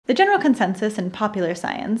The general consensus in popular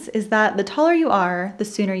science is that the taller you are, the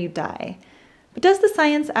sooner you die. But does the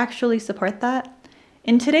science actually support that?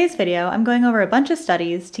 In today's video, I'm going over a bunch of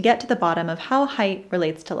studies to get to the bottom of how height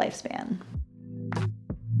relates to lifespan.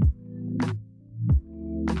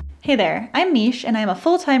 Hey there, I'm Mish, and I'm a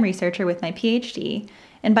full-time researcher with my PhD,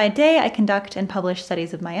 and by day I conduct and publish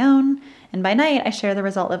studies of my own, and by night I share the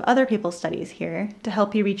result of other people's studies here to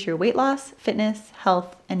help you reach your weight loss, fitness,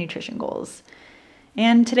 health, and nutrition goals.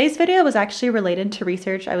 And today's video was actually related to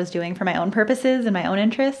research I was doing for my own purposes and my own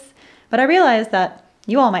interests, but I realized that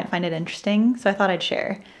you all might find it interesting, so I thought I'd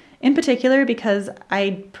share. In particular because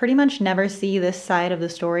I pretty much never see this side of the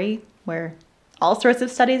story where all sorts of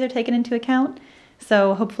studies are taken into account,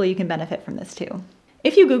 so hopefully you can benefit from this too.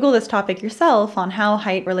 If you Google this topic yourself on how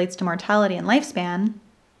height relates to mortality and lifespan,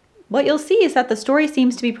 what you'll see is that the story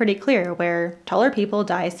seems to be pretty clear, where taller people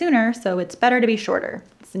die sooner, so it's better to be shorter.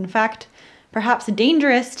 It's in fact perhaps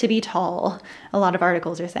dangerous to be tall, a lot of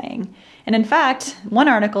articles are saying. And in fact, one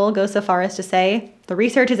article goes so far as to say, the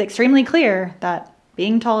research is extremely clear that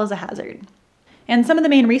being tall is a hazard. And some of the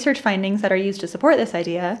main research findings that are used to support this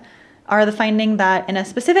idea are the finding that in a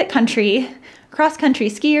specific country, cross-country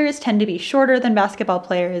skiers tend to be shorter than basketball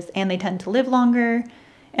players and they tend to live longer.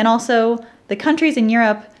 And also, the countries in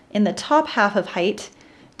Europe in the top half of height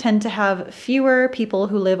tend to have fewer people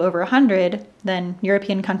who live over 100 than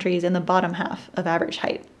European countries in the bottom half of average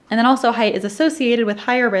height. And then also height is associated with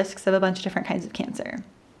higher risks of a bunch of different kinds of cancer.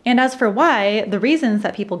 And as for why, the reasons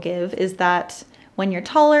that people give is that when you're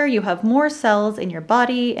taller, you have more cells in your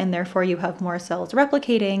body, and therefore you have more cells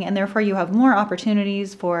replicating, and therefore you have more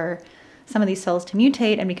opportunities for some of these cells to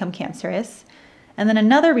mutate and become cancerous. And then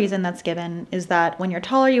another reason that's given is that when you're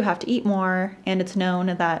taller, you have to eat more, and it's known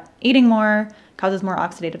that eating more causes more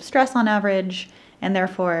oxidative stress on average, and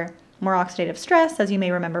therefore more oxidative stress, as you may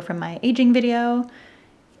remember from my aging video,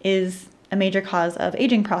 is a major cause of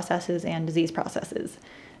aging processes and disease processes.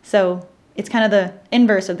 So it's kind of the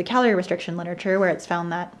inverse of the calorie restriction literature, where it's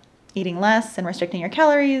found that eating less and restricting your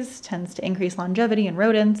calories tends to increase longevity in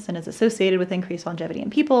rodents and is associated with increased longevity in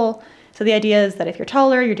people. So the idea is that if you're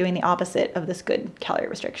taller, you're doing the opposite of this good calorie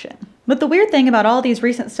restriction. But the weird thing about all these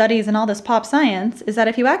recent studies and all this pop science is that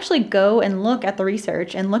if you actually go and look at the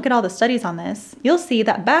research and look at all the studies on this, you'll see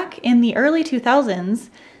that back in the early 2000s,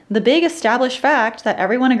 the big established fact that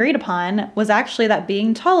everyone agreed upon was actually that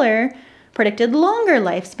being taller predicted longer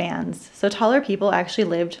lifespans. So taller people actually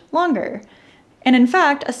lived longer. And in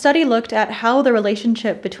fact, a study looked at how the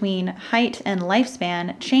relationship between height and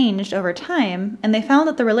lifespan changed over time, and they found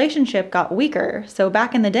that the relationship got weaker. So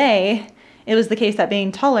back in the day, it was the case that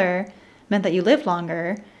being taller meant that you lived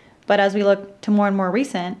longer, but as we look to more and more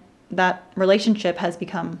recent, that relationship has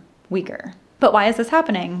become weaker. But why is this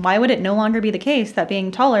happening? Why would it no longer be the case that being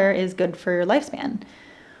taller is good for your lifespan?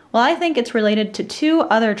 Well, I think it's related to two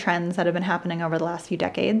other trends that have been happening over the last few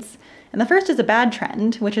decades. And the first is a bad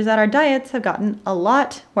trend, which is that our diets have gotten a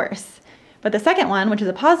lot worse. But the second one, which is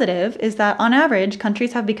a positive, is that on average,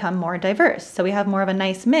 countries have become more diverse. So we have more of a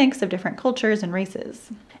nice mix of different cultures and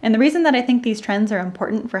races. And the reason that I think these trends are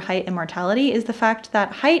important for height and mortality is the fact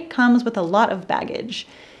that height comes with a lot of baggage.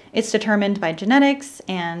 It's determined by genetics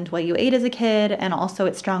and what you ate as a kid, and also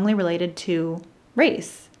it's strongly related to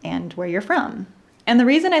race and where you're from. And the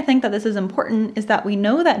reason I think that this is important is that we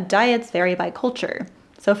know that diets vary by culture.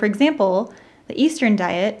 So for example, the Eastern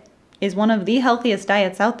diet is one of the healthiest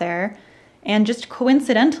diets out there, and just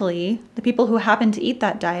coincidentally, the people who happen to eat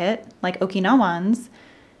that diet, like Okinawans,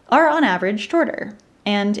 are on average shorter.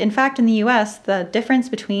 And in fact, in the US, the difference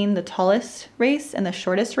between the tallest race and the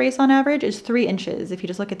shortest race on average is 3 inches if you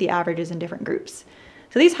just look at the averages in different groups.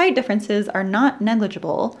 So these height differences are not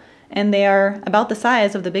negligible, and they are about the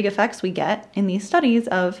size of the big effects we get in these studies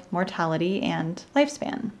of mortality and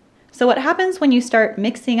lifespan. So what happens when you start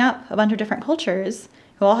mixing up a bunch of different cultures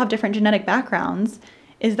who all have different genetic backgrounds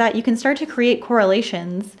is that you can start to create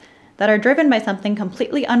correlations that are driven by something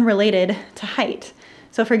completely unrelated to height.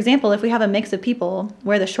 So for example, if we have a mix of people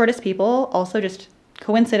where the shortest people also just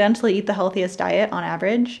coincidentally eat the healthiest diet on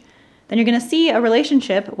average, then you're going to see a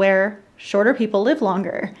relationship where shorter people live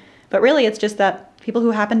longer. But really it's just that people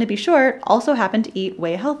who happen to be short also happen to eat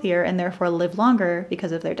way healthier and therefore live longer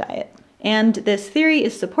because of their diet. And this theory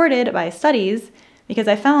is supported by studies because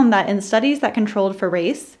I found that in studies that controlled for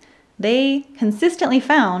race, they consistently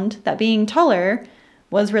found that being taller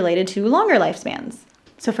was related to longer lifespans.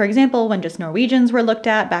 So for example, when just Norwegians were looked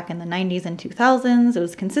at back in the 90s and 2000s, it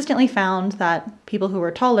was consistently found that people who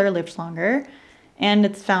were taller lived longer, and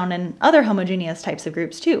it's found in other homogeneous types of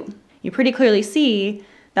groups too. You pretty clearly see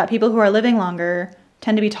that people who are living longer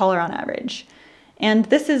tend to be taller on average. And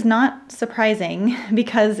this is not surprising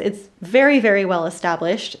because it's very, very well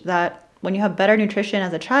established that when you have better nutrition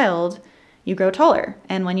as a child, you grow taller.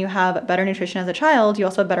 And when you have better nutrition as a child, you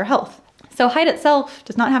also have better health. So height itself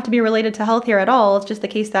does not have to be related to health here at all. It's just the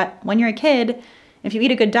case that when you're a kid, if you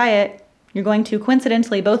eat a good diet, you're going to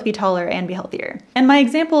coincidentally both be taller and be healthier. And my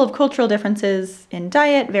example of cultural differences in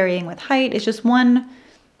diet varying with height is just one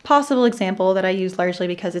possible example that I use largely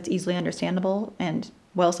because it's easily understandable and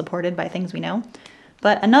well supported by things we know.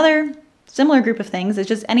 But another similar group of things is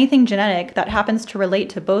just anything genetic that happens to relate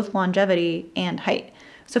to both longevity and height.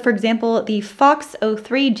 So for example, the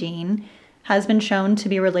FOXO3 gene has been shown to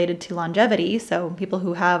be related to longevity. So people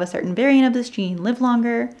who have a certain variant of this gene live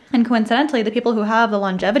longer. And coincidentally, the people who have the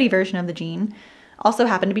longevity version of the gene also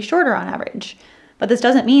happen to be shorter on average. But this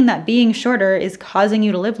doesn't mean that being shorter is causing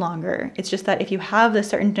you to live longer. It's just that if you have this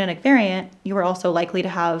certain genetic variant, you are also likely to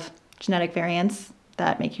have genetic variants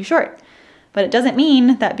that make you short. But it doesn't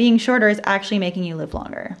mean that being shorter is actually making you live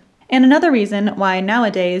longer. And another reason why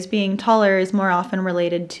nowadays being taller is more often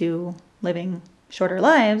related to living shorter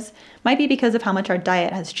lives might be because of how much our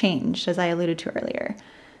diet has changed, as I alluded to earlier.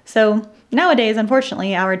 So nowadays,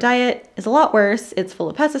 unfortunately, our diet is a lot worse. It's full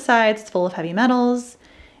of pesticides, it's full of heavy metals.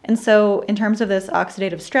 And so in terms of this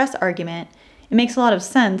oxidative stress argument, it makes a lot of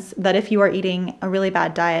sense that if you are eating a really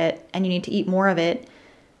bad diet and you need to eat more of it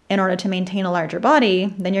in order to maintain a larger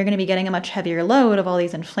body, then you're going to be getting a much heavier load of all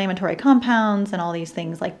these inflammatory compounds and all these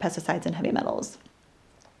things like pesticides and heavy metals.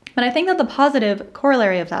 But I think that the positive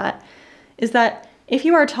corollary of that is that if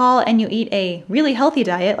you are tall and you eat a really healthy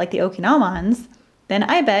diet like the Okinawans, then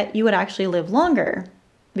I bet you would actually live longer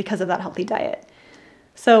because of that healthy diet.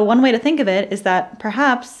 So one way to think of it is that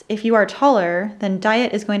perhaps if you are taller, then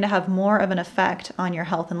diet is going to have more of an effect on your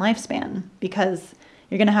health and lifespan because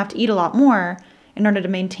you're going to have to eat a lot more in order to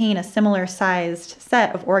maintain a similar sized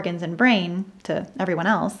set of organs and brain to everyone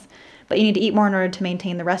else, but you need to eat more in order to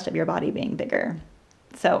maintain the rest of your body being bigger.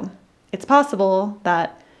 So it's possible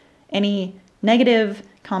that any negative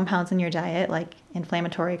compounds in your diet, like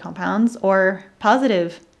inflammatory compounds, or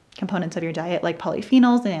positive components of your diet, like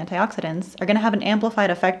polyphenols and antioxidants, are going to have an amplified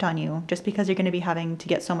effect on you just because you're going to be having to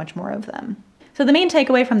get so much more of them. So the main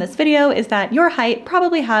takeaway from this video is that your height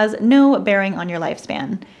probably has no bearing on your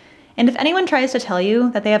lifespan. And if anyone tries to tell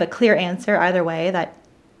you that they have a clear answer either way, that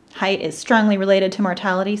height is strongly related to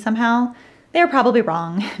mortality somehow, they're probably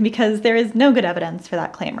wrong because there is no good evidence for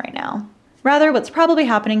that claim right now. Rather, what's probably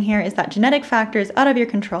happening here is that genetic factors out of your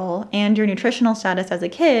control and your nutritional status as a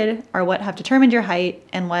kid are what have determined your height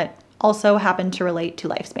and what also happen to relate to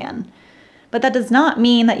lifespan. But that does not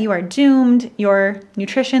mean that you are doomed. Your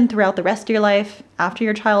nutrition throughout the rest of your life after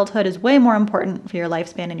your childhood is way more important for your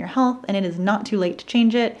lifespan and your health, and it is not too late to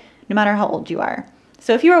change it, no matter how old you are.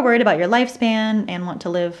 So if you are worried about your lifespan and want to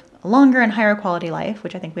live a longer and higher quality life,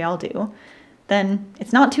 which I think we all do, then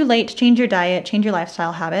it's not too late to change your diet, change your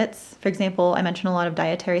lifestyle habits. For example, I mentioned a lot of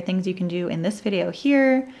dietary things you can do in this video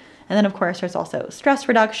here. And then of course, there's also stress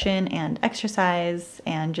reduction and exercise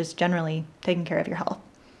and just generally taking care of your health.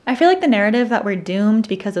 I feel like the narrative that we're doomed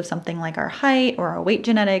because of something like our height or our weight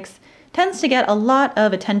genetics tends to get a lot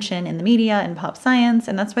of attention in the media and pop science.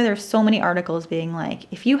 And that's why there's so many articles being like,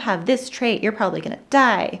 if you have this trait, you're probably gonna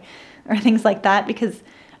die, or things like that, because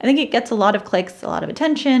I think it gets a lot of clicks, a lot of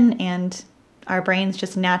attention, and our brains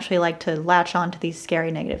just naturally like to latch on to these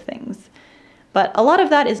scary negative things. But a lot of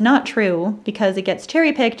that is not true because it gets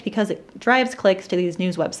cherry-picked because it drives clicks to these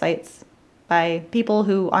news websites by people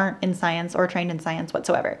who aren't in science or trained in science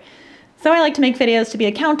whatsoever. So I like to make videos to be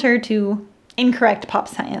a counter to incorrect pop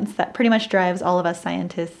science that pretty much drives all of us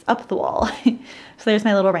scientists up the wall. So there's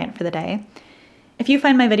my little rant for the day. If you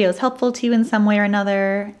find my videos helpful to you in some way or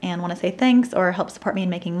another and want to say thanks or help support me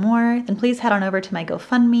in making more, then please head on over to my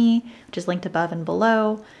GoFundMe, which is linked above and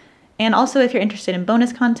below. And also, if you're interested in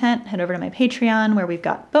bonus content, head over to my Patreon, where we've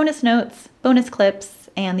got bonus notes, bonus clips,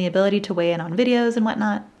 and the ability to weigh in on videos and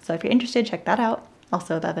whatnot. So if you're interested, check that out,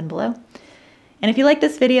 also above and below. And if you like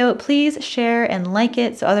this video, please share and like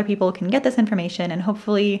it so other people can get this information and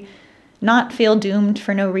hopefully not feel doomed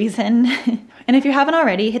for no reason. And if you haven't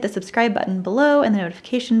already, hit the subscribe button below and the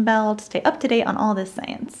notification bell to stay up to date on all this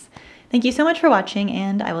science. Thank you so much for watching,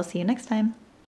 and I will see you next time.